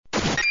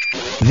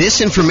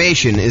This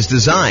information is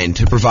designed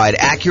to provide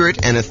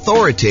accurate and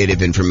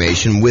authoritative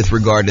information with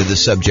regard to the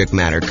subject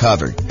matter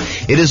covered.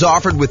 It is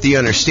offered with the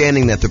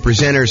understanding that the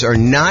presenters are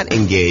not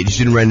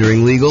engaged in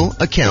rendering legal,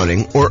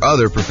 accounting, or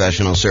other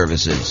professional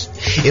services.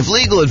 If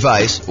legal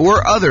advice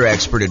or other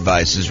expert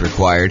advice is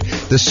required,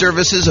 the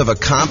services of a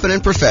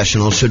competent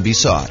professional should be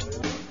sought.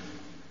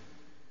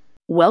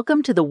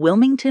 Welcome to the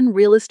Wilmington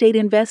Real Estate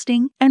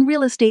Investing and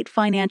Real Estate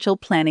Financial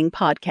Planning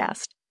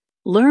Podcast.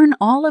 Learn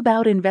all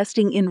about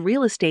investing in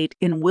real estate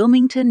in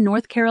Wilmington,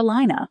 North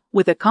Carolina,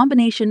 with a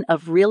combination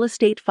of real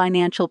estate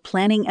financial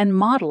planning and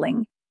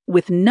modeling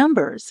with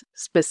numbers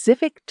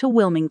specific to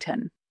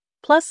Wilmington,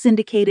 plus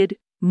syndicated,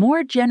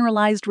 more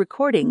generalized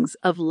recordings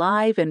of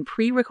live and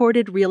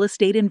pre-recorded real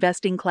estate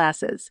investing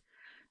classes,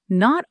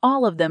 not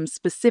all of them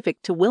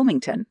specific to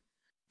Wilmington.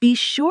 Be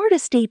sure to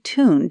stay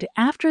tuned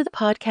after the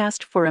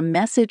podcast for a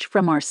message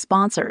from our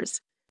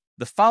sponsors.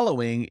 The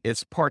following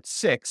is part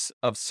 6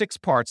 of 6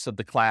 parts of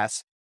the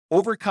class,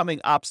 Overcoming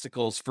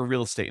Obstacles for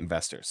Real Estate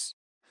Investors.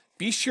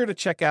 Be sure to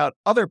check out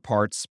other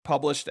parts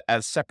published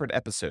as separate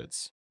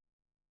episodes.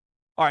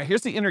 All right,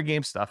 here's the inner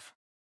game stuff.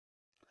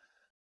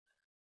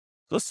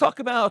 Let's talk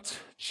about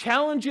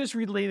challenges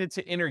related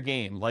to inner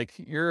game, like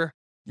your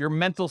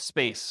mental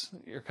space,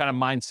 your kind of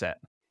mindset.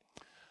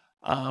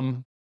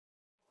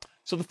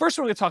 So the first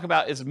one we're going to talk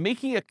about is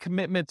making a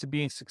commitment to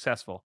being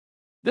successful.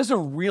 This is a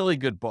really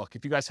good book.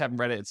 If you guys haven't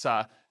read it, it's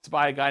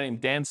by a guy named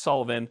Dan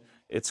Sullivan.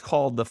 It's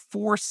called The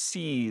 4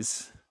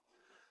 C's.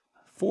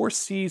 4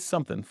 C's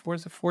something.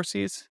 Is it 4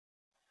 C's?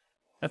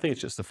 I think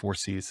it's just the 4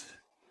 C's.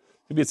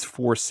 Maybe it's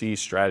 4 C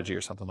strategy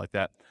or something like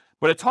that.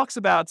 But it talks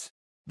about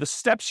the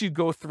steps you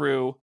go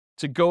through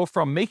to go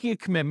from making a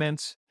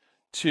commitment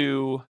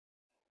to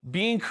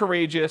being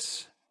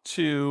courageous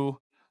to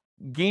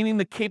gaining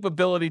the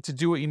capability to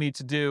do what you need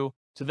to do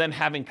to then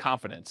having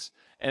confidence.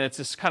 And it's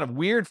this kind of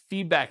weird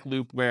feedback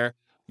loop where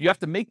you have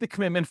to make the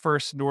commitment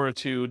first in order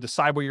to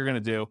decide what you're going to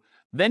do.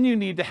 Then you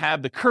need to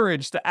have the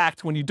courage to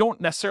act when you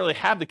don't necessarily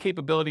have the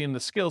capability and the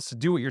skills to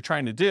do what you're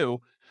trying to do.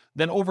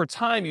 Then over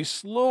time, you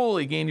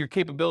slowly gain your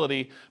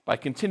capability by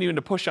continuing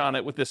to push on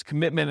it with this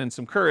commitment and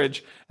some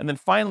courage. And then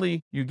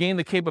finally, you gain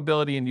the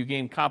capability and you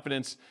gain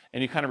confidence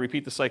and you kind of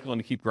repeat the cycle and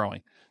you keep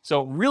growing.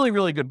 So really,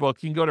 really good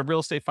book. You can go to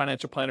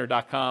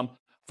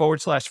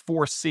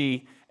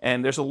realestatefinancialplanner.com/4C.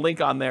 And there's a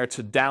link on there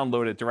to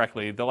download it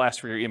directly. They'll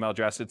ask for your email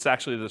address. It's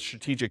actually the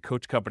Strategic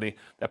Coach Company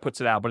that puts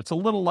it out. But it's a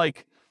little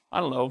like,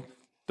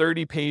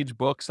 30-page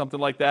book, something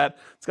like that.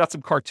 It's got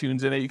some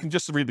cartoons in it. You can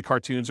just read the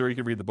cartoons or you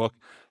can read the book.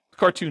 The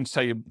cartoons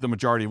tell you the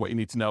majority of what you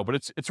need to know, but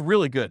it's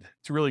really good.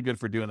 It's really good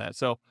for doing that.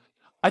 So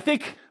I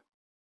think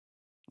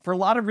for a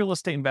lot of real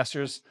estate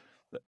investors,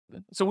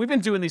 so we've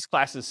been doing these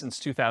classes since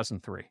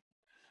 2003.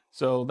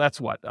 So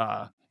that's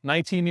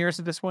 19 years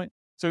at this point?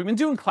 So we've been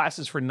doing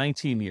classes for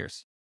 19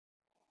 years.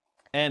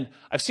 And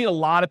I've seen a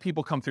lot of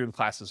people come through the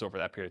classes over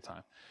that period of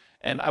time.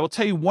 And I will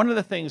tell you, one of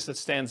the things that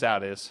stands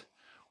out is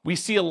we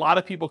see a lot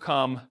of people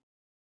come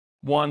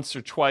once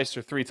or twice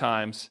or 3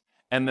 times,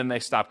 and then they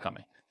stop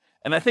coming.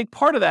 And I think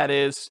part of that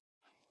is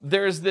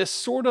there's this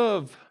sort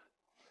of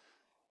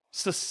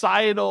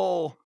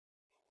societal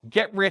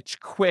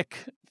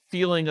get-rich-quick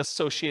feeling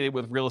associated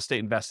with real estate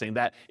investing,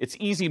 that it's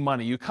easy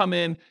money. You come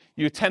in,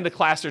 you attend a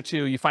class or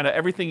 2, you find out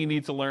everything you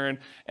need to learn,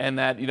 and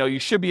that you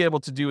should be able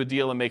to do a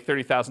deal and make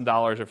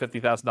 $30,000 or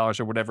 $50,000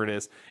 or whatever it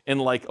is in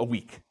like a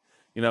week.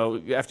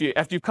 After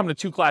you've come to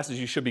 2 classes,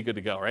 you should be good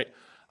to go, right?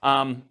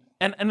 And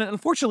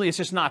unfortunately, it's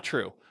just not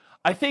true.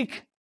 I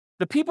think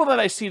the people that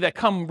I see that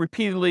come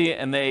repeatedly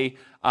and they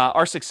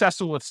are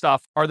successful with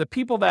stuff are the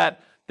people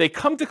that they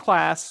come to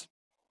class,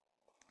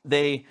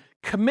 they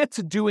commit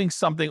to doing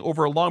something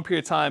over a long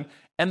period of time,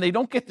 and they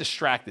don't get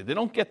distracted. They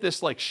don't get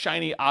this like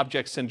shiny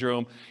object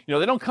syndrome.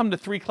 They don't come to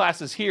 3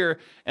 classes here,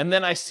 and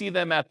then I see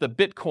them at the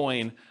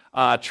Bitcoin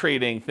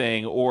trading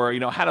thing, or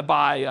how to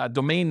buy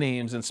domain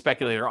names and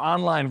speculate, or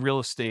online real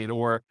estate,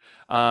 or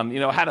how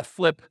to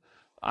flip,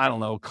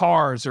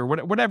 cars or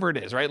whatever it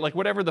is, right? Like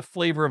whatever the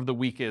flavor of the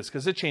week is,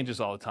 because it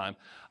changes all the time.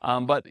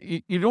 But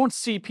you don't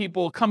see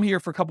people come here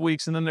for a couple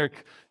weeks and then they're,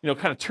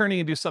 kind of turning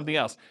into something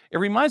else. It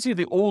reminds me of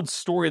the old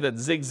story that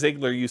Zig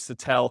Ziglar used to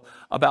tell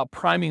about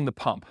priming the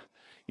pump.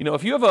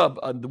 If you have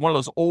one of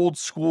those old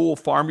school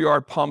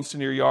farmyard pumps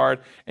in your yard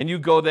and you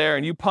go there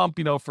and you pump,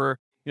 for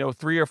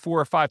 3 or 4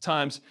 or 5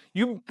 times,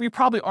 you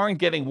probably aren't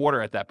getting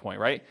water at that point,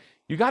 right?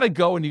 You got to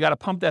go and you got to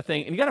pump that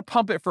thing, and you got to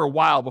pump it for a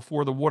while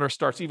before the water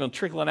starts even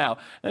trickling out.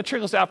 And it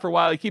trickles out for a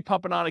while. You keep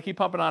pumping on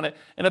it,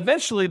 and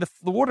eventually the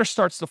water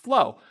starts to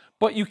flow.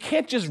 But you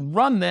can't just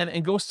run then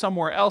and go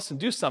somewhere else and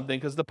do something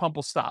because the pump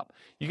will stop.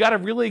 You got to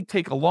really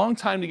take a long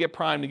time to get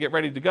primed, to get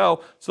ready to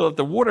go, so that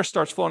the water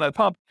starts flowing out of the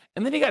pump.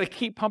 And then you got to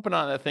keep pumping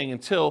on that thing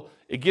until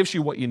it gives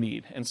you what you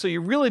need. And so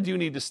you really do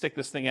need to stick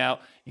this thing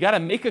out. You got to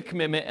make a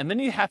commitment, and then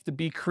you have to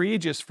be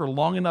courageous for a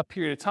long enough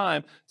period of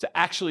time to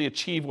actually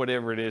achieve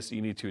whatever it is that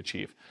you need to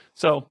achieve.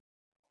 So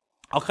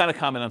I'll kind of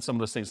comment on some of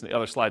those things in the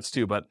other slides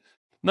too. But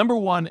number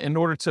one, in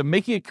order to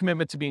making a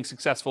commitment to being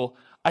successful,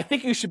 I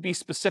think you should be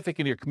specific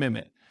in your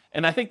commitment.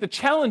 And I think the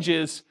challenge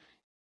is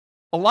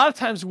a lot of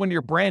times when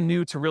you're brand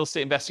new to real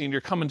estate investing and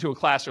you're coming to a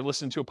class or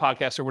listening to a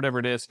podcast or whatever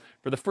it is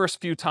for the first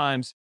few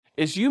times,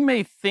 is you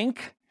may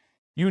think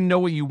you know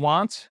what you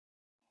want,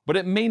 but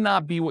it may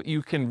not be what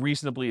you can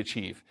reasonably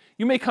achieve.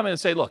 You may come in and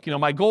say, look,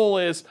 my goal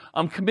is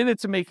I'm committed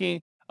to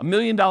making $1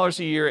 million a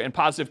year in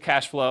positive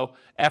cash flow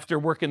after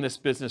working this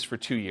business for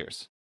 2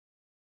 years.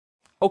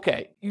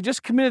 Okay, you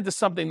just committed to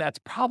something that's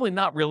probably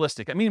not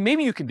realistic. I mean,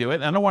 maybe you can do it.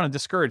 And I don't want to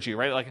discourage you,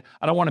 right? Like,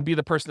 I don't want to be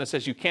the person that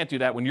says you can't do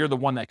that when you're the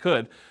one that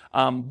could.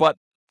 But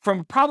from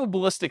a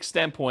probabilistic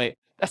standpoint,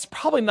 that's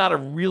probably not a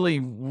really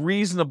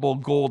reasonable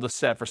goal to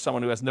set for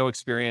someone who has no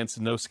experience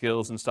and no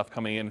skills and stuff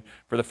coming in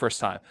for the first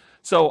time.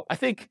 So I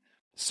think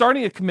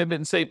starting a commitment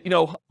and say,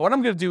 what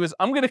I'm going to do is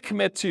I'm going to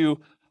commit to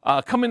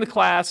coming to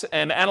class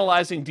and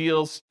analyzing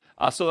deals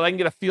so that I can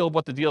get a feel of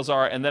what the deals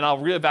are, and then I'll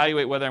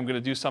reevaluate whether I'm going to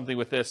do something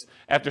with this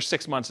after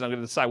 6 months, and I'm going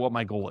to decide what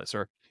my goal is,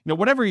 or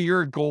whatever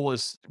your goal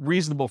is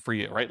reasonable for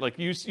you, right? Like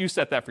you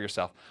set that for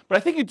yourself. But I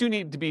think you do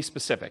need to be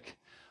specific,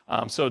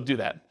 so do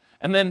that.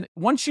 And then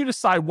once you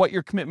decide what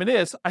your commitment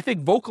is, I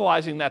think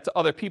vocalizing that to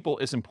other people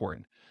is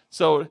important.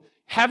 So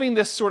having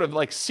this sort of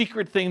like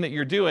secret thing that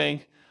you're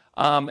doing,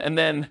 and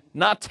then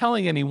not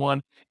telling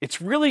anyone, it's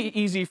really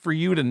easy for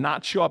you to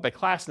not show up at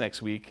class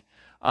next week.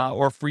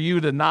 Or for you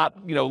to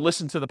not,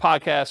 listen to the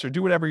podcast or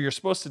do whatever you're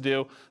supposed to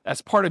do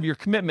as part of your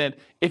commitment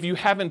if you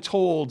haven't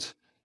told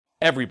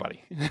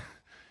everybody.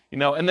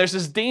 And there's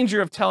this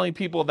danger of telling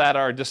people that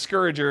are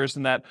discouragers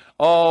and that,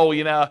 so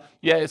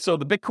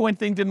the Bitcoin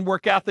thing didn't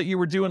work out that you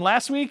were doing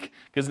last week,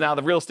 because now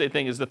the real estate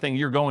thing is the thing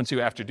you're going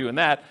to after doing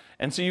that.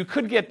 And so you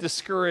could get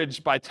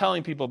discouraged by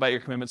telling people about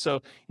your commitment.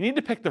 So you need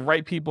to pick the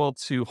right people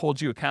to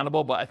hold you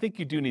accountable, but I think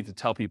you do need to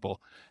tell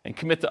people and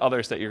commit to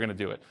others that you're going to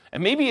do it.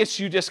 And maybe it's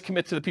you just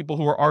commit to the people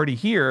who are already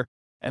here,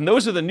 and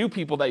those are the new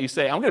people that you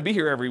say, I'm going to be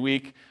here every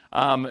week,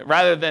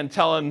 rather than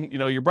telling,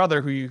 your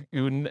brother who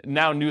you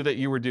now knew that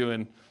you were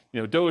doing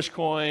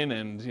Dogecoin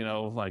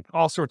and, like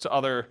all sorts of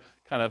other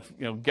kind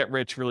of, get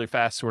rich really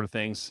fast sort of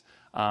things,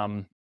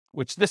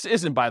 which this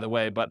isn't, by the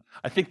way, but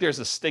I think there's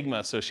a stigma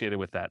associated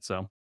with that.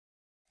 So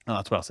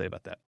that's what I'll say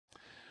about that.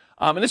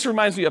 And this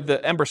reminds me of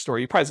the Ember story.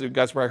 You probably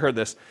guys probably heard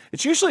this.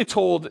 It's usually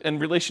told in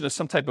relation to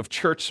some type of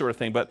church sort of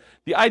thing, but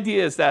the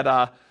idea is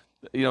that,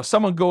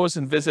 someone goes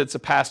and visits a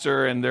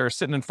pastor and they're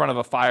sitting in front of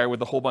a fire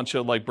with a whole bunch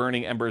of like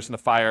burning embers in the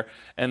fire.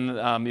 And,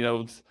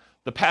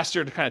 the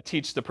pastor, to kind of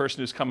teach the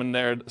person who's coming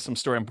there some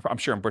story, I'm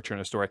sure I'm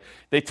butchering a story.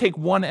 They take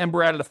one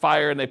ember out of the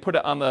fire and they put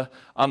it on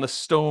the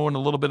stone a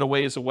little bit of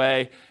ways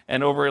away.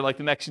 And over like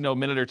the next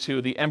minute or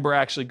two, the ember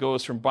actually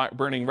goes from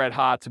burning red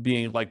hot to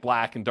being like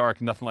black and dark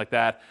and nothing like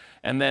that.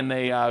 And then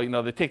they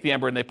they take the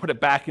ember and they put it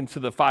back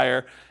into the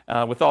fire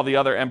with all the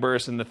other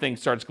embers, and the thing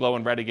starts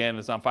glowing red again and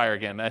it's on fire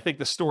again. And I think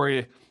the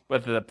story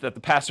that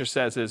the pastor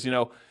says is,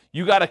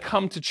 you got to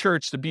come to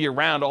church to be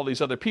around all these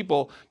other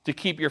people to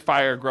keep your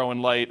fire growing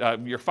light,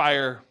 your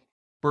fire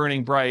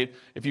burning bright.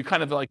 If you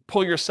kind of like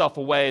pull yourself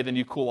away, then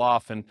you cool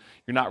off and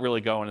you're not really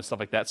going and stuff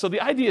like that. So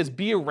the idea is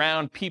be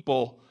around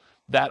people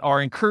that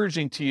are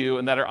encouraging to you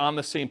and that are on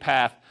the same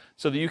path,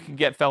 so that you can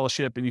get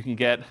fellowship and you can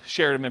get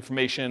shared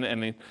information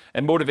and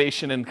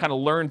motivation and kind of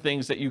learn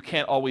things that you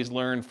can't always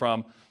learn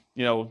from,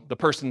 the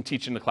person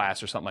teaching the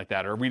class or something like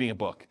that, or reading a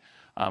book.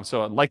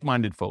 So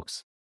like-minded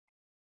folks.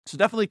 So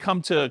definitely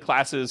come to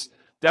classes,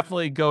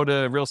 definitely go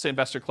to real estate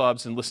investor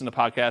clubs and listen to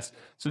podcasts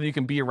so that you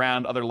can be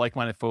around other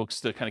like-minded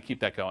folks to kind of keep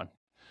that going.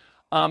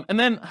 And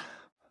then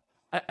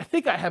I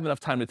think I have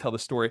enough time to tell the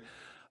story.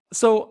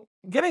 So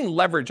getting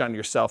leverage on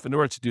yourself in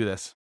order to do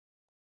this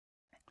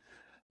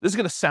is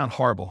going to sound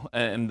horrible.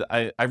 And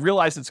I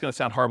realize it's going to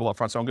sound horrible up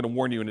front, so I'm going to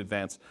warn you in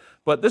advance.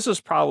 But this was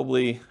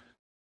probably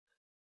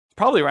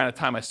around the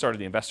time I started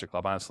the investor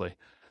club, honestly.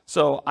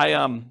 So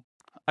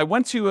I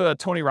went to a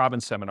Tony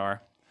Robbins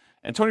seminar.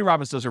 And Tony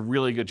Robbins does a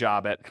really good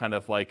job at kind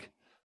of like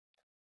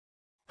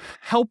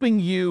helping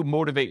you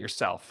motivate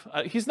yourself.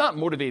 He's not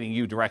motivating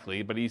you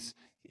directly, but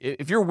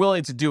if you're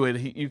willing to do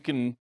it, you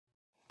can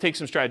take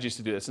some strategies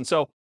to do this. And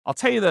so I'll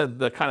tell you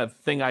the kind of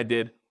thing I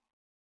did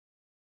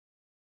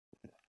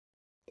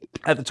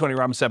at the Tony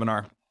Robbins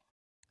seminar.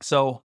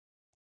 So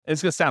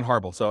it's going to sound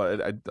horrible,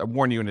 so I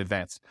warn you in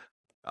advance.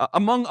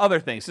 Among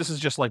other things, this is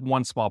just like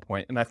one small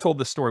point, and I've told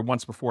this story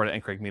once before at an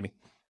NCRAG meeting.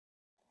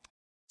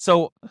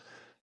 So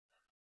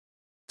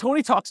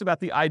Tony talks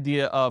about the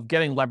idea of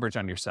getting leverage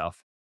on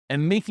yourself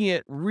and making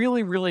it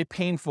really, really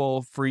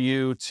painful for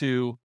you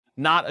to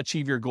not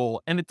achieve your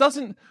goal. And it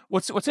doesn't,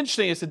 what's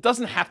interesting is it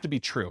doesn't have to be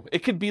true. It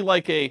could be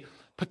like a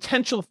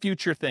potential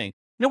future thing.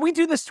 We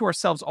do this to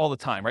ourselves all the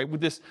time, right?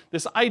 With this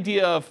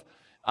idea of,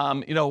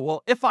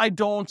 if I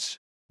don't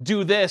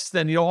do this,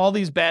 then, all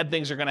these bad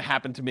things are going to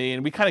happen to me.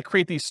 And we kind of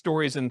create these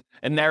stories and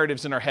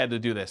narratives in our head to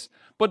do this.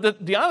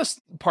 But the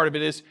honest part of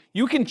it is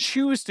you can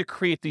choose to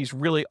create these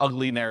really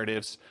ugly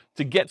narratives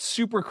to get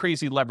super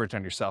crazy leverage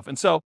on yourself. And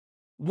so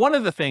one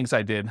of the things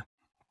I did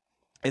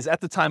is, at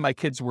the time my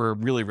kids were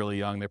really, really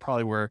young. They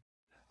probably were,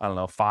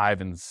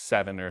 5 and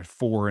 7 or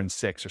 4 and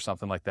 6 or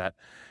something like that.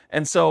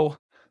 And so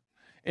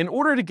in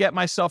order to get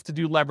myself to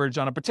do leverage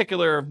on a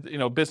particular,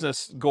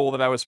 business goal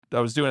that I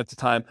was doing at the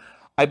time,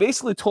 I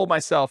basically told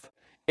myself,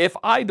 if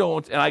I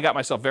don't, and I got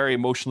myself very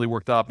emotionally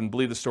worked up and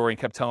believed the story and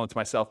kept telling it to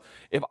myself,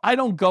 if I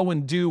don't go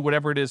and do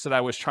whatever it is that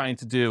I was trying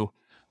to do,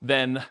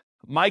 then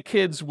my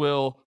kids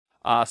will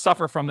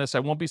suffer from this. I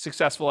won't be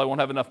successful. I won't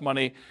have enough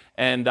money.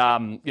 And,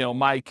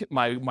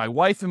 my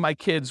wife and my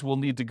kids will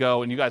need to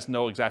go, and you guys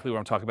know exactly what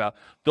I'm talking about.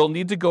 They'll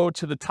need to go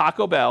to the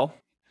Taco Bell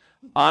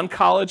on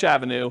College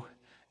Avenue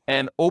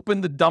and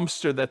open the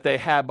dumpster that they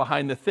have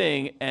behind the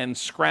thing and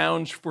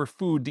scrounge for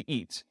food to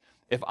eat.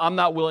 If I'm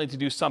not willing to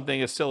do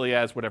something as silly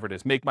as whatever it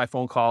is, make my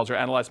phone calls or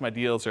analyze my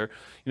deals or,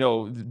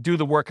 do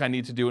the work I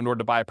need to do in order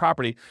to buy a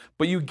property,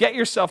 but you get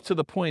yourself to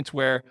the point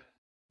where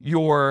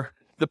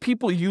the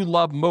people you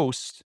love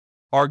most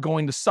are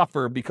going to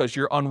suffer because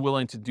you're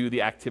unwilling to do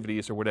the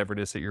activities or whatever it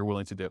is that you're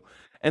willing to do.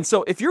 And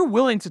so if you're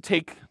willing to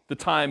take the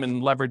time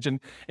and leverage,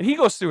 and he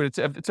goes through it,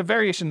 it's a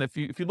variation that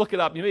if you look it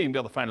up, you may even be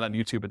able to find it on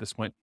YouTube at this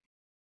point.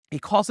 He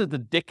calls it the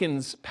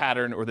Dickens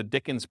pattern or the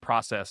Dickens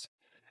process.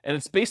 And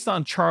it's based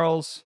on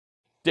Charles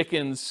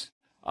Dickens'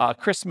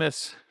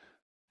 Christmas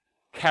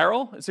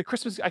Carol. Is it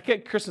Christmas? I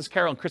get Christmas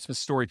Carol and Christmas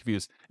Story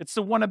confused. It's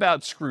the one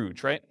about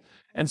Scrooge, right?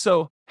 And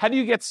so how do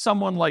you get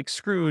someone like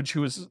Scrooge,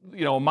 who is,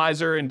 a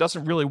miser and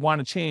doesn't really want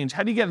to change,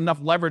 how do you get enough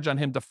leverage on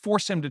him to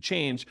force him to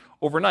change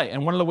overnight?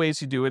 And one of the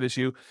ways you do it is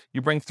you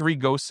bring 3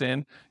 ghosts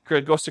in,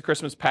 Ghost of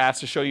Christmas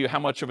Past, to show you how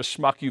much of a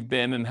schmuck you've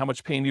been and how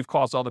much pain you've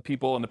caused all the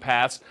people in the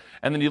past.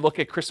 And then you look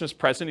at Christmas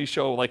Present, you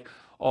show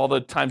all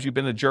the times you've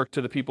been a jerk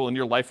to the people in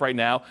your life right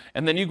now.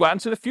 And then you go out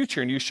into the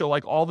future and you show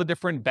all the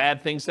different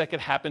bad things that could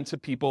happen to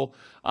people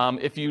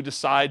if you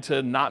decide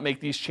to not make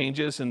these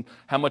changes, and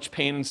how much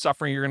pain and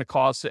suffering you're going to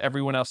cause to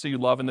everyone else that you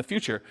love in the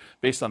future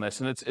based on this.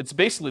 And it's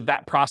basically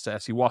that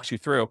process he walks you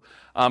through.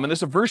 And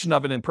there's a version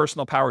of it in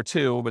Personal Power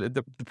 2, but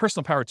the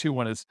Personal Power 2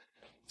 one it's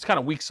kind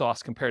of weak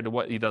sauce compared to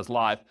what he does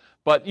live.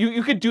 But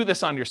you could do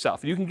this on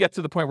yourself. You can get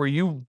to the point where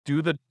you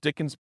do the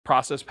Dickens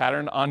process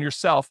pattern on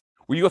yourself,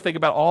 where you go think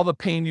about all the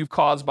pain you've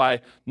caused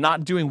by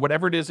not doing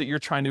whatever it is that you're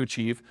trying to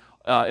achieve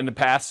in the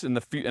past, in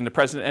the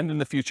present, and in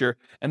the future,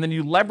 and then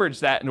you leverage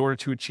that in order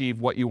to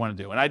achieve what you want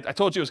to do. And I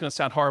told you it was going to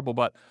sound horrible,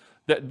 but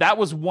that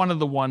was one of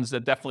the ones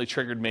that definitely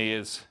triggered me,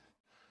 is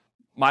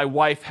my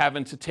wife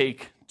having to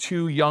take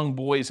 2 young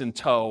boys in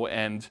tow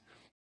and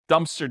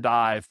dumpster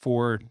dive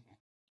for,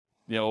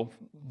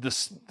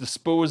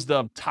 disposed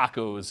of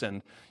tacos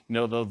and,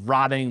 the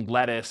rotting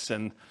lettuce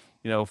and,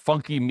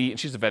 funky meat. And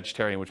she's a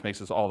vegetarian, which makes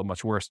this all the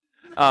much worse.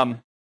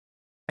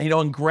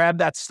 And grab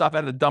that stuff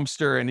out of the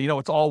dumpster, and,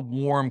 it's all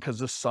warm because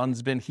the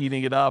sun's been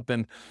heating it up.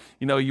 And,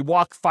 you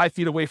walk 5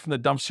 feet away from the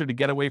dumpster to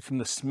get away from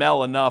the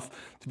smell enough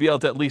to be able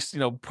to at least,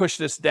 push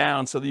this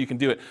down so that you can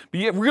do it. But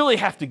you really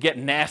have to get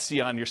nasty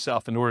on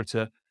yourself in order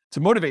to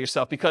motivate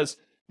yourself, because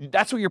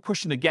that's what you're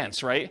pushing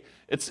against, right?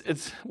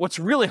 It's what's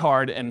really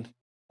hard. And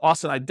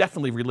Austin, I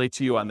definitely relate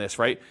to you on this,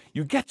 right?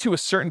 You get to a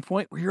certain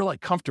point where you're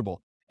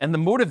comfortable, and the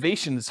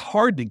motivation is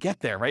hard to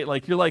get there, right?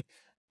 You're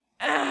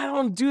I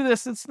don't do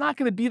this, it's not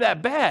going to be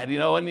that bad,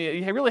 and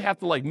you really have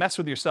to mess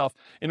with yourself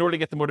in order to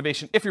get the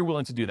motivation if you're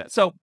willing to do that.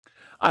 So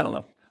I don't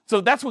know.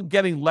 So that's what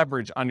getting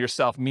leverage on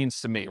yourself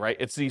means to me, right?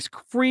 It's these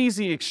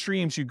crazy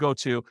extremes you go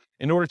to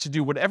in order to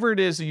do whatever it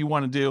is that you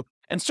want to do.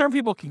 And certain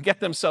people can get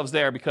themselves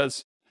there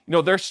because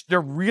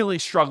they're really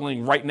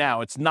struggling right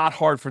now. It's not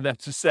hard for them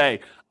to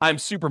say, I'm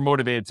super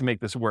motivated to make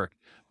this work.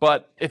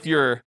 But if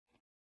you're,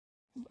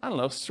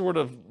 sort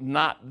of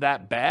not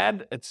that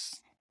bad,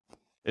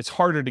 it's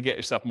harder to get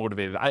yourself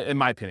motivated, in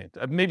my opinion.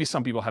 Maybe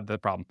some people have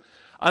that problem.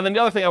 And then the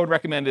other thing I would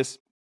recommend is,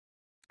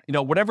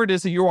 whatever it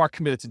is that you are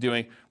committed to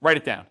doing, write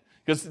it down.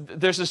 Because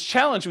there's this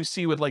challenge we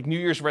see with New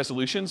Year's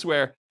resolutions,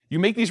 where you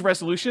make these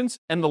resolutions,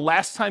 and the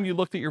last time you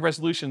looked at your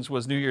resolutions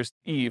was New Year's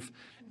Eve,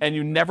 and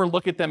you never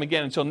look at them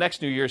again until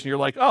next New Year's, and you're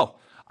like, oh,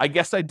 I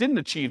guess I didn't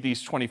achieve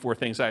these 24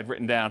 things I had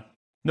written down.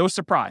 No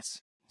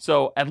surprise.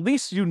 So at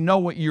least you know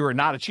what you are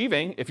not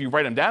achieving if you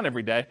write them down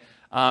every day,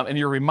 and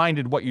you're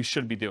reminded what you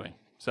should be doing.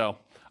 So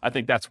I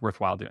think that's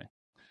worthwhile doing.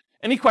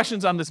 Any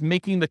questions on this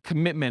making the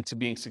commitment to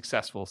being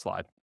successful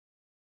slide?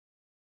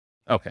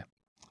 Okay.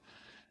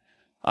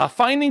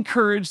 Finding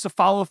courage to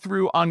follow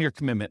through on your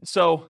commitment.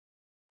 So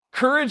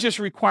courage is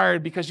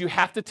required because you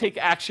have to take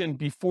action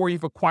before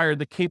you've acquired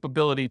the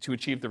capability to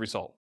achieve the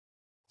result.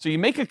 So you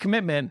make a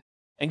commitment,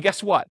 and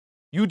guess what?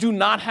 You do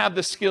not have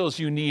the skills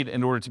you need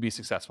in order to be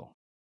successful.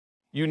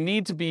 You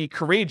need to be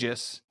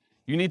courageous.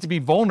 You need to be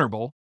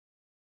vulnerable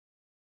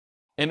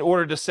in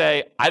order to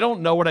say, I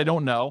don't know what I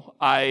don't know.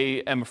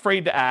 I am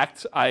afraid to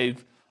act. I'm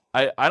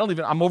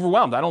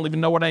overwhelmed. I don't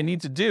even know what I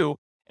need to do.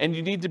 And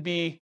you need to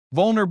be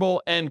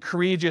vulnerable and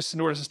courageous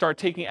in order to start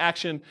taking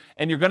action.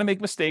 And you're going to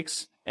make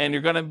mistakes, and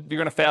you're going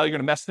to fail. You're going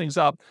to mess things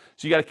up.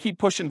 So you got to keep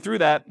pushing through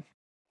that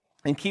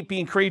and keep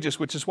being courageous,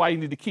 which is why you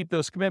need to keep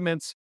those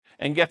commitments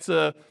and get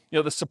to,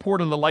 the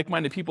support of the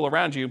like-minded people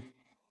around you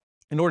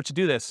in order to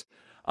do this.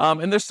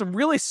 And there's some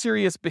really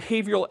serious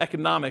behavioral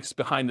economics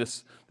behind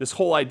this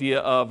whole idea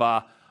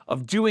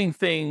of doing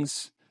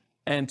things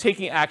and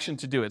taking action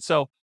to do it.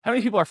 So how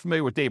many people are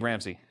familiar with Dave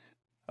Ramsey?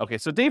 Okay,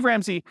 so Dave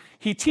Ramsey,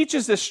 he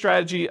teaches this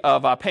strategy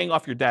of paying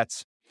off your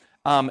debts.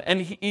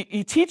 And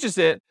he teaches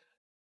it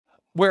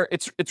where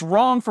it's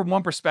wrong from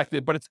one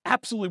perspective, but it's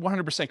absolutely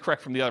 100%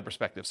 correct from the other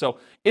perspective. So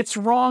it's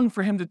wrong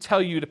for him to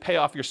tell you to pay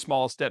off your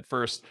smallest debt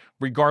first,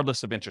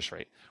 regardless of interest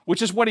rate,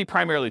 which is what he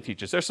primarily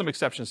teaches. There's some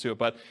exceptions to it,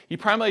 but he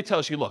primarily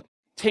tells you, look,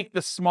 take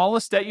the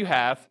smallest debt you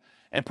have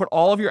and put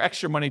all of your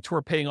extra money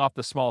toward paying off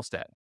the smallest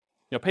debt.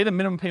 Pay the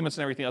minimum payments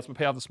and everything else, but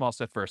pay off the smallest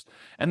debt first.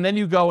 And then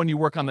you go and you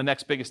work on the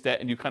next biggest debt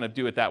and you kind of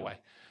do it that way.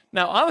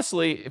 Now,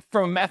 honestly,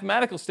 from a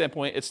mathematical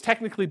standpoint, it's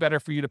technically better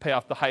for you to pay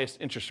off the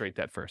highest interest rate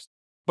debt first.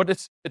 But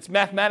it's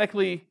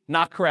mathematically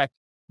not correct.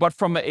 But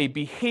from a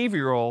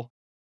behavioral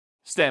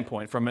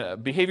standpoint, from a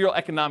behavioral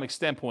economic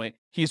standpoint,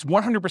 he's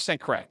 100%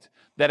 correct.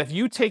 That if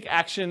you take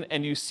action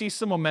and you see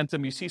some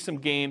momentum, you see some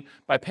gain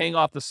by paying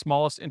off the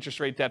smallest interest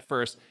rate debt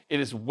first, it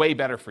is way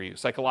better for you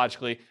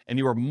psychologically, and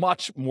you are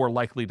much more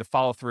likely to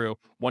follow through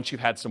once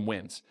you've had some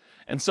wins.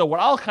 And so what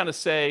I'll kind of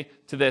say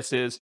to this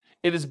is,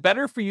 it is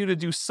better for you to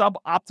do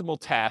suboptimal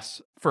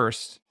tasks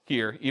first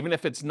here, even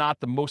if it's not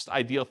the most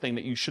ideal thing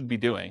that you should be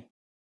doing,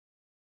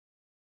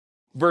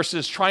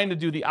 versus trying to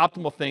do the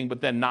optimal thing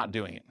but then not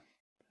doing it.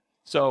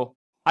 So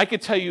I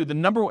could tell you the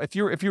number one, if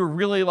you're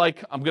really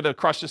like, I'm going to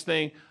crush this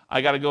thing,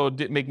 I got to go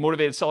make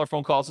motivated seller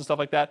phone calls and stuff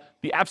like that,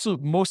 the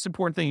absolute most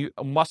important thing you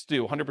must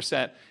do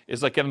 100%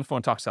 is like get on the phone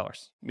and talk to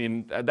sellers. I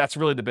mean, that's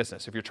really the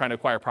business. If you're trying to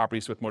acquire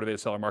properties with motivated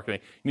seller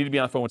marketing, you need to be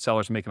on the phone with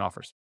sellers and making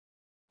offers.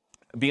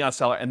 Be on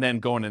seller and then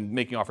going and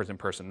making offers in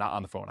person, not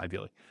on the phone,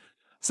 ideally.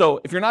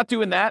 So if you're not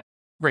doing that,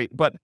 great.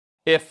 But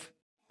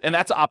and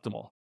that's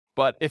optimal.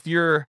 But if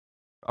you're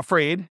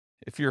afraid,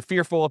 if you're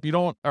fearful, if you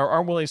don't or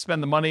aren't willing to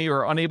spend the money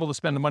or unable to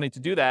spend the money to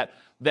do that,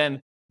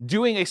 then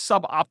doing a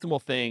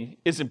suboptimal thing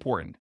is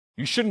important.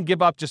 You shouldn't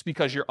give up just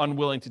because you're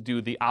unwilling to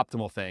do the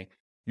optimal thing.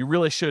 You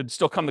really should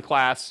still come to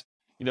class,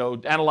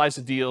 analyze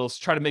the deals,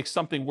 try to make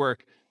something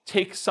work,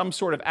 take some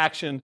sort of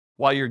action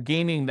while you're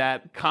gaining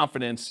that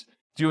confidence,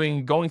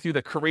 going through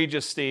the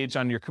courageous stage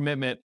on your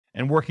commitment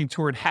and working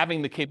toward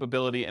having the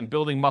capability and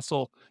building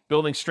muscle,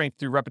 building strength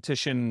through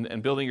repetition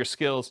and building your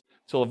skills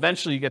till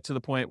eventually you get to the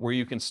point where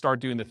you can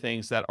start doing the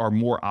things that are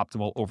more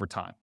optimal over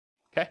time.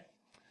 Okay?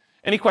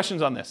 Any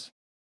questions on this?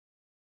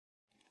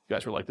 You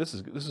guys were like, this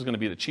is going to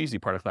be the cheesy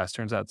part of class.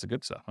 Turns out it's the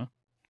good stuff, huh?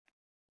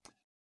 All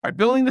right,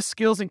 building the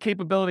skills and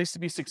capabilities to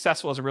be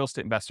successful as a real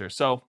estate investor.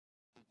 So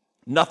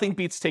nothing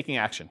beats taking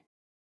action.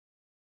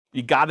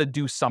 You got to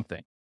do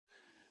something.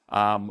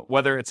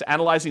 Whether it's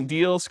analyzing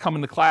deals,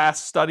 coming to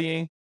class,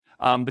 studying,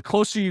 the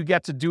closer you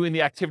get to doing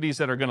the activities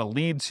that are going to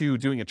lead to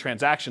doing a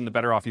transaction, the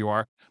better off you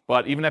are.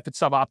 But even if it's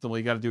suboptimal,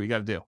 you got to do what you got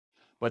to do.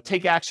 But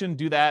take action,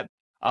 do that.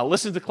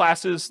 Listen to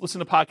classes, listen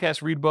to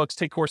podcasts, read books,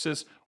 take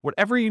courses,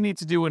 whatever you need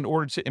to do in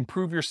order to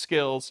improve your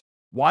skills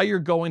while you're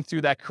going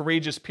through that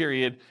courageous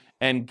period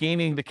and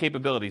gaining the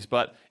capabilities.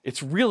 But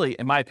it's really,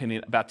 in my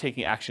opinion, about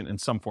taking action in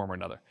some form or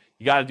another.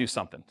 You got to do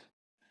something.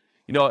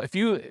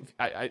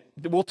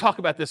 We'll talk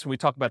about this when we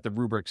talk about the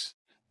Rubik's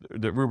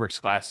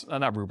class,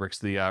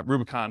 the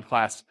Rubicon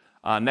class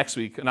next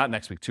week, not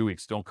next week, 2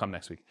 weeks, don't come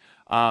next week.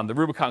 The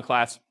Rubicon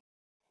class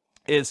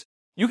is,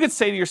 you could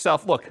say to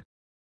yourself, look,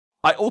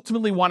 I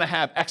ultimately want to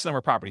have X number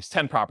of properties,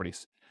 10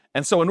 properties.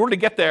 And so in order to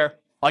get there,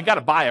 I got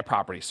to buy a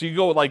property. So you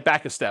go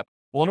back a step.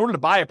 Well, in order to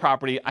buy a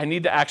property, I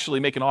need to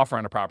actually make an offer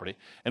on a property.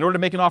 In order to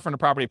make an offer on a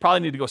property, I probably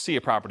need to go see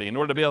a property. In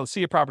order to be able to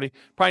see a property,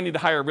 probably need to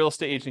hire a real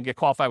estate agent and get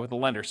qualified with a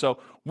lender. So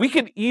we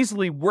can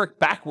easily work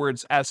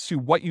backwards as to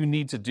what you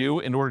need to do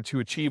in order to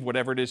achieve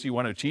whatever it is you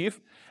want to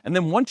achieve. And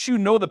then once you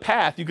know the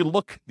path, you can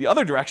look the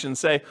other direction and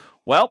say,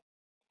 well,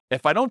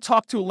 if I don't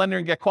talk to a lender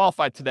and get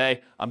qualified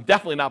today, I'm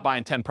definitely not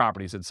buying 10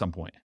 properties at some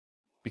point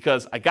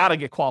because I got to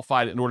get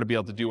qualified in order to be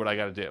able to do what I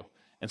got to do.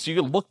 And so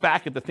you can look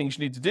back at the things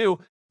you need to do,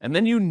 and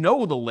then you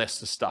know the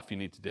list of stuff you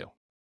need to do,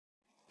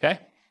 okay?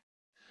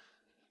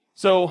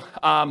 So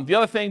the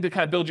other thing to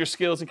kind of build your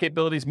skills and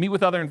capabilities, meet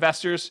with other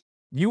investors.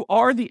 You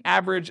are the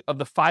average of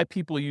the 5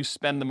 people you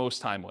spend the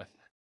most time with.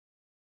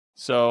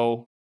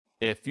 So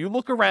if you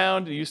look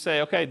around and you say,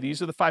 okay,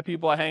 these are the 5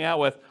 people I hang out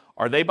with,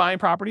 are they buying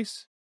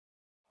properties?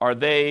 Are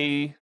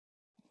they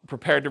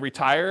prepared to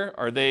retire?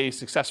 Are they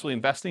successfully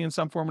investing in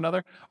some form or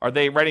another? Are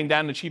they writing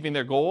down and achieving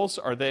their goals?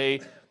 Are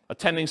they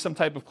attending some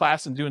type of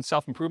class and doing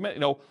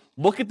self-improvement?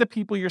 Look at the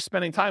people you're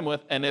spending time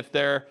with, and if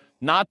they're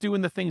not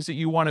doing the things that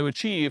you want to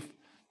achieve,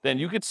 then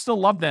you could still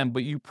love them,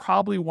 but you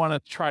probably want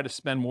to try to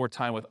spend more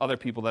time with other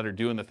people that are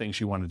doing the things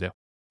you want to do.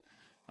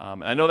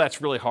 And I know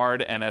that's really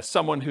hard, and as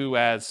someone who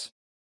has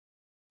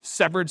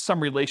severed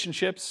some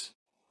relationships,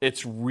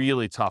 it's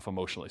really tough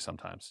emotionally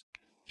sometimes.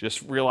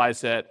 Just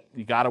realize that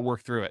you got to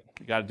work through it.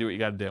 You got to do what you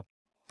got to do.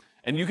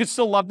 And you can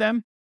still love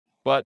them,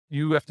 but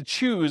you have to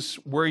choose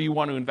where you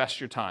want to invest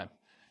your time.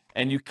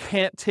 And you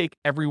can't take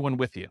everyone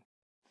with you.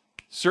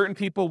 Certain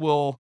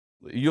people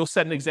you'll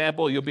set an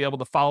example, you'll be able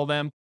to follow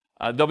them.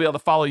 They'll be able to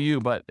follow you,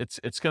 but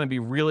it's going to be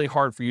really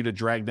hard for you to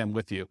drag them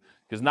with you.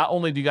 Because not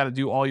only do you got to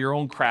do all your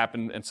own crap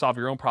and solve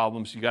your own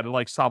problems, you got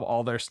to solve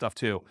all their stuff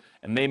too.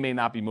 And they may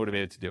not be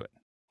motivated to do it.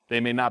 They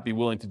may not be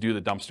willing to do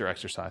the dumpster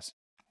exercise.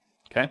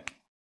 Okay?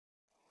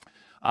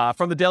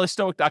 From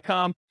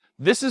thedailystoic.com,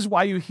 this is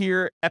why you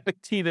hear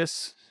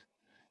Epictetus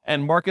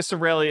and Marcus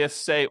Aurelius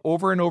say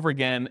over and over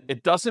again,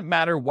 it doesn't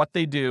matter what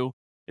they do,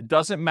 it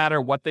doesn't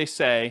matter what they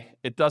say,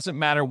 it doesn't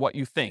matter what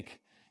you think.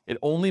 It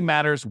only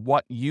matters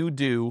what you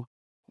do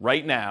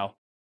right now,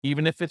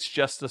 even if it's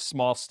just a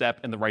small step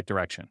in the right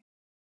direction.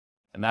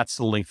 And that's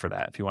the link for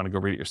that if you want to go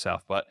read it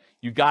yourself. But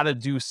you got to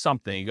do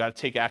something. You got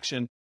to take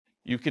action.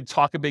 You could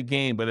talk a big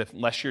game, but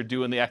unless you're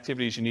doing the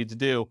activities you need to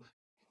do,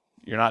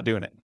 you're not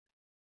doing it.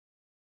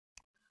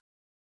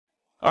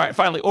 All right,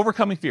 finally,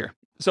 overcoming fear.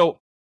 So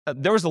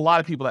there was a lot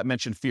of people that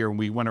mentioned fear when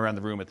we went around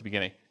the room at the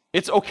beginning.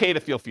 It's okay to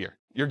feel fear.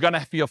 You're going to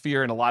feel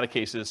fear in a lot of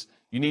cases.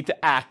 You need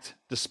to act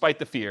despite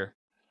the fear.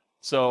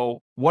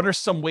 So what are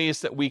some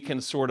ways that we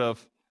can sort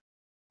of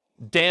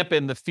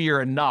dampen the fear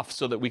enough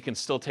so that we can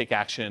still take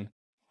action?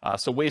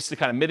 So ways to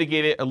kind of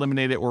mitigate it,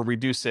 eliminate it, or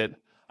reduce it.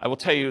 I will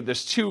tell you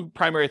there's two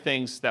primary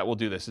things that will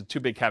do this. It's two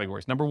big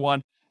categories. Number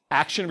one,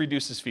 action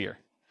reduces fear.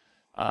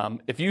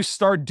 If you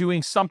start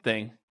doing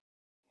something,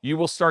 you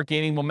will start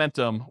gaining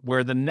momentum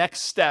where the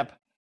next step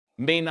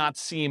may not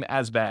seem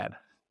as bad.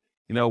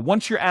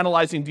 Once you're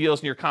analyzing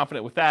deals and you're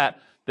confident with that,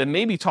 then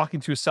maybe talking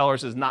to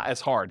sellers is not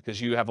as hard because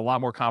you have a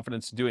lot more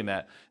confidence in doing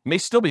that. It may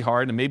still be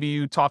hard, and maybe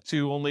you talk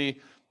to only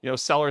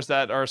sellers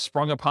that are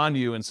sprung upon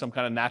you in some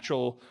kind of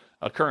natural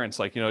occurrence,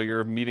 like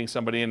you're meeting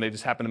somebody and they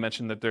just happen to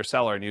mention that they're a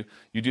seller, and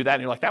you do that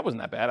and you're like, that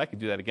wasn't that bad, I could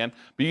do that again.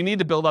 But you need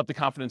to build up the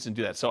confidence and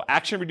do that. So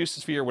action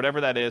reduces fear, whatever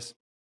that is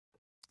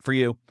for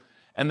you,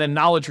 and then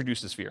knowledge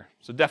reduces fear.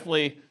 So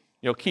definitely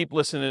keep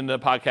listening to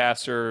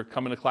podcasts or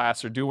coming to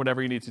class or do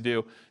whatever you need to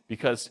do,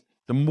 because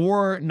the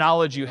more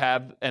knowledge you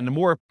have and the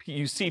more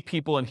you see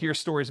people and hear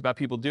stories about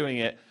people doing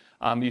it,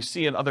 you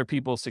see other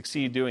people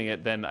succeed doing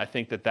it, then I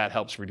think that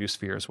helps reduce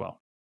fear as well.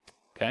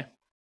 Okay.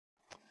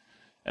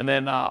 And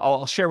then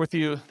I'll share with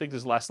you, I think this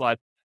is the last slide,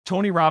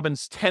 Tony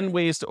Robbins' 10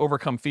 ways to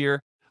overcome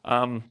fear.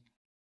 I'll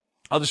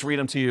just read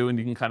them to you and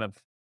you can kind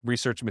of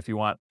research them if you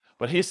want.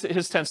 But his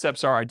 10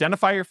 steps are: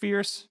 identify your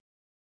fears,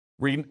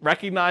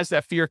 recognize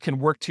that fear can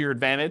work to your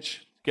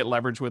advantage, get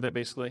leverage with it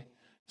basically.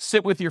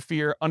 Sit with your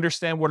fear,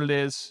 understand what it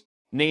is,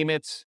 name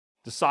it,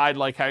 decide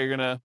how you're going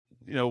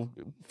to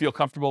feel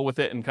comfortable with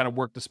it and kind of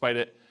work despite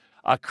it.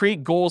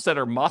 Create goals that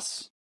are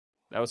musts.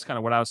 That was kind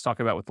of what I was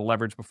talking about with the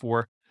leverage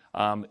before.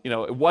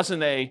 It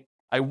wasn't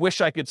I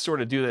wish I could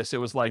sort of do this. It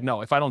was like,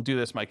 no, if I don't do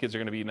this, my kids are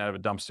going to be eaten out of a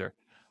dumpster.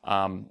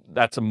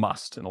 That's a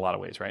must in a lot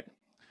of ways, right?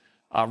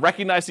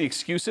 Recognize the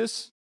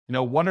excuses.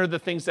 What are the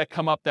things that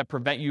come up that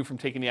prevent you from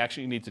taking the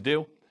action you need to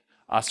do?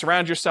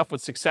 Surround yourself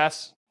with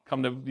success.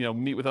 Come to,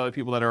 meet with other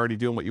people that are already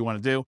doing what you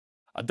want to do.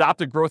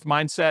 Adopt a growth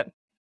mindset.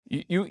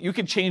 You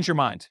can change your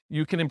mind.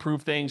 You can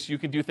improve things. You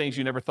can do things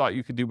you never thought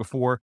you could do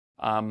before.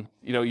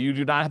 You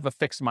do not have a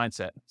fixed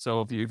mindset.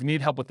 So if you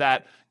need help with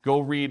that, go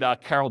read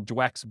Carol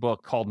Dweck's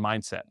book called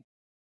Mindset.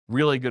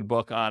 Really good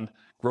book on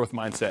growth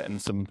mindset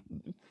and some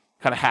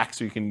kind of hacks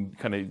so you can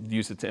kind of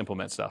use it to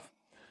implement stuff.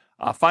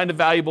 Find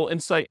valuable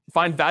insight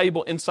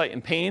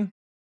in pain.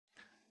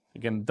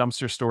 Again,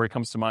 dumpster story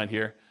comes to mind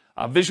here.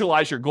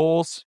 Visualize your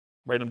goals,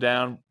 write them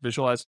down,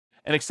 visualize,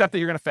 and accept that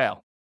you're going to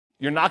fail.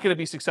 You're not going to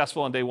be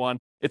successful on day one.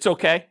 It's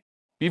okay.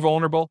 Be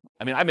vulnerable.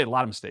 I made a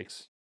lot of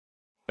mistakes.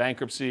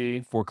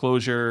 Bankruptcy,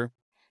 foreclosure,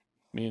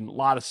 a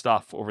lot of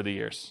stuff over the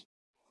years.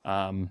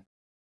 Had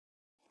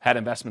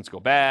investments go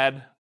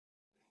bad.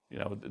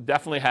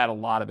 Definitely had a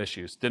lot of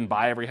issues. Didn't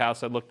buy every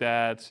house I looked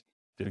at.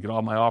 Didn't get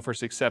all my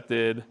offers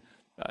accepted.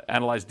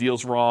 Analyzed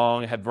deals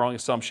wrong. Had wrong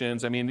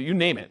assumptions. You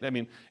name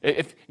it.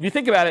 If you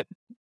think about it,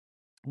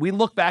 we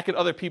look back at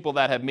other people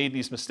that have made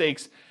these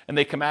mistakes and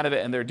they come out of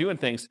it and they're doing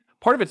things.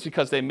 Part of it's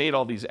because they made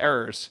all these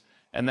errors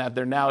and that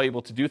they're now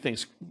able to do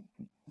things,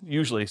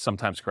 usually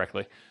sometimes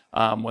correctly,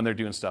 when they're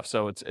doing stuff.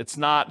 So it's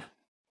not,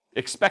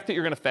 expect that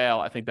you're going to fail.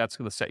 I think that's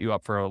going to set you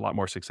up for a lot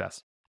more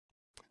success.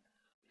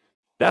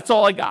 That's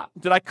all I got.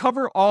 Did I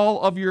cover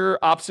all of your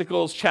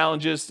obstacles,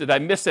 challenges? Did I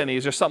miss any?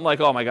 Is there something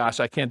like, oh my gosh,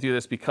 I can't do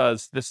this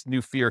because this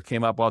new fear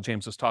came up while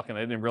James was talking.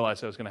 I didn't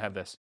realize I was going to have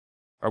this.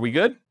 Are we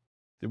good?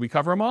 Did we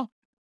cover them all?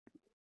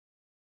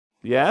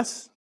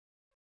 Yes?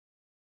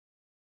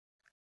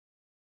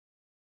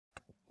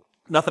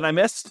 Nothing I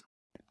missed?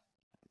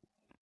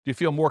 Do you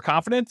feel more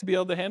confident to be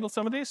able to handle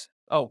some of these?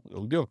 Oh,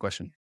 we do have a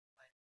question.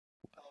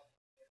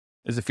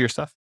 Is it fear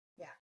stuff?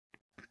 Yeah.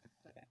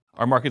 Okay.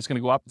 Our market's going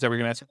to go up? Is that what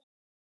you're going to answer?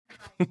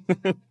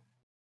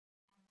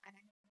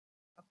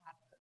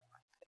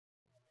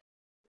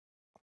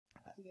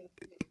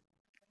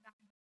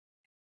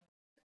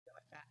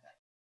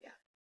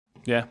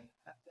 Yeah.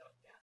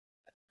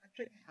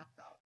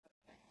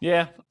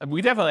 Yeah,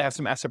 we definitely have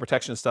some asset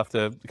protection stuff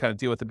to kind of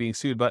deal with the being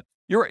sued, but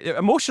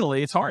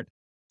emotionally, it's hard.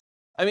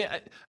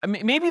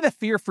 Maybe the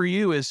fear for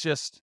you is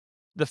just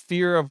the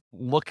fear of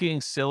looking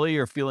silly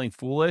or feeling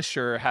foolish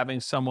or having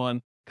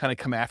someone kind of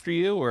come after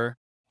you, or,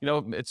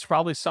 it's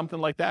probably something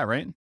like that,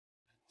 right?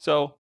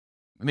 So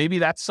maybe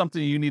that's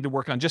something you need to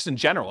work on just in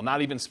general,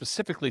 not even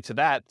specifically to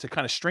that, to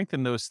kind of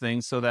strengthen those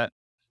things so that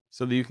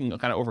you can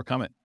kind of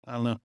overcome it. I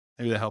don't know.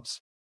 Maybe that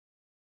helps.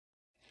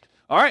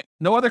 All right.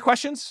 No other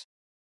questions?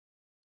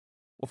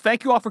 Well,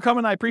 thank you all for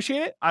coming. I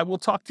appreciate it. I will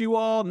talk to you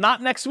all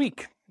not next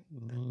week.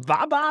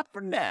 Bye-bye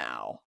for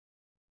now.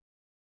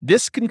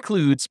 This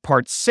concludes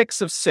part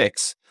 6 of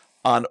 6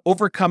 on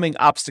overcoming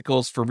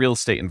obstacles for real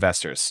estate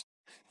investors.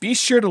 Be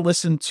sure to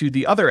listen to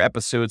the other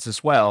episodes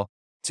as well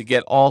to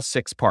get all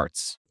 6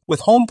 parts.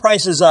 With home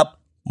prices up,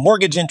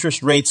 mortgage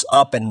interest rates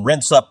up, and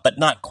rents up, but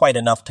not quite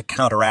enough to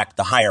counteract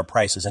the higher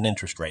prices and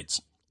interest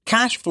rates,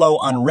 cash flow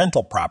on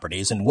rental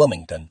properties in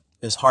Wilmington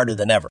is harder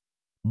than ever.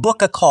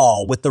 Book a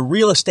call with the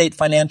Real Estate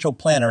Financial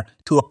Planner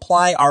to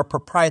apply our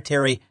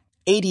proprietary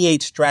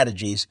 88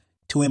 strategies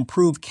to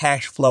improve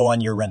cash flow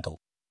on your rental.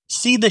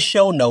 See the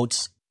show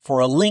notes for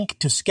a link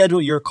to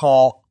schedule your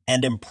call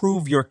and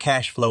improve your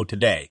cash flow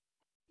today.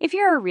 If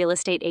you're a real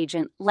estate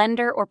agent,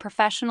 lender, or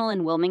professional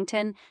in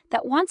Wilmington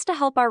that wants to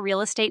help our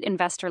real estate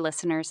investor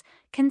listeners,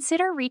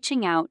 consider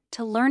reaching out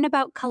to learn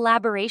about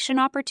collaboration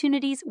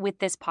opportunities with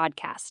this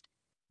podcast.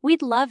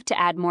 We'd love to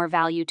add more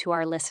value to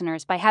our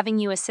listeners by having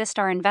you assist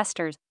our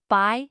investors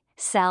buy,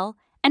 sell,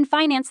 and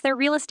finance their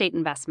real estate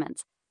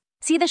investments.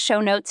 See the show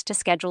notes to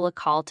schedule a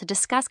call to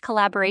discuss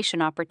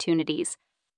collaboration opportunities.